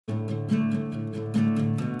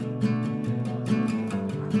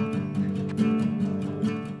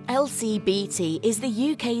Lcbt is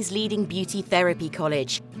the UK's leading beauty therapy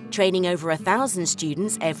college, training over 1,000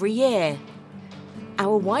 students every year.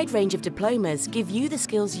 Our wide range of diplomas give you the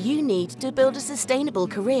skills you need to build a sustainable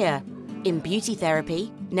career in beauty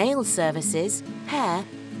therapy, nail services, hair,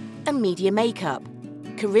 and media makeup.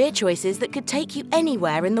 Career choices that could take you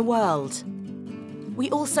anywhere in the world. We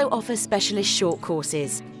also offer specialist short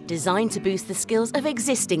courses designed to boost the skills of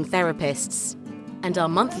existing therapists. And our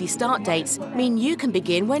monthly start dates mean you can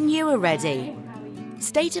begin when you are ready.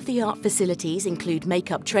 State-of-the-art facilities include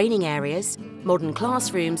makeup training areas, modern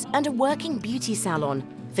classrooms, and a working beauty salon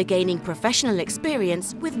for gaining professional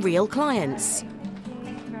experience with real clients.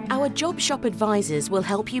 Our job shop advisors will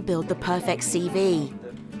help you build the perfect CV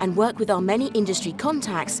and work with our many industry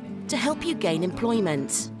contacts to help you gain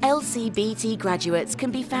employment. Lcbt graduates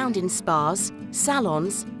can be found in spas,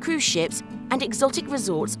 salons, cruise ships, and exotic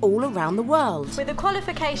resorts all around the world. With a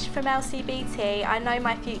qualification from Lcbt, I know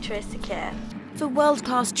my future is secure. For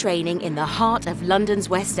world-class training in the heart of London's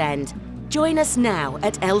West End, join us now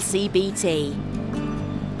at Lcbt.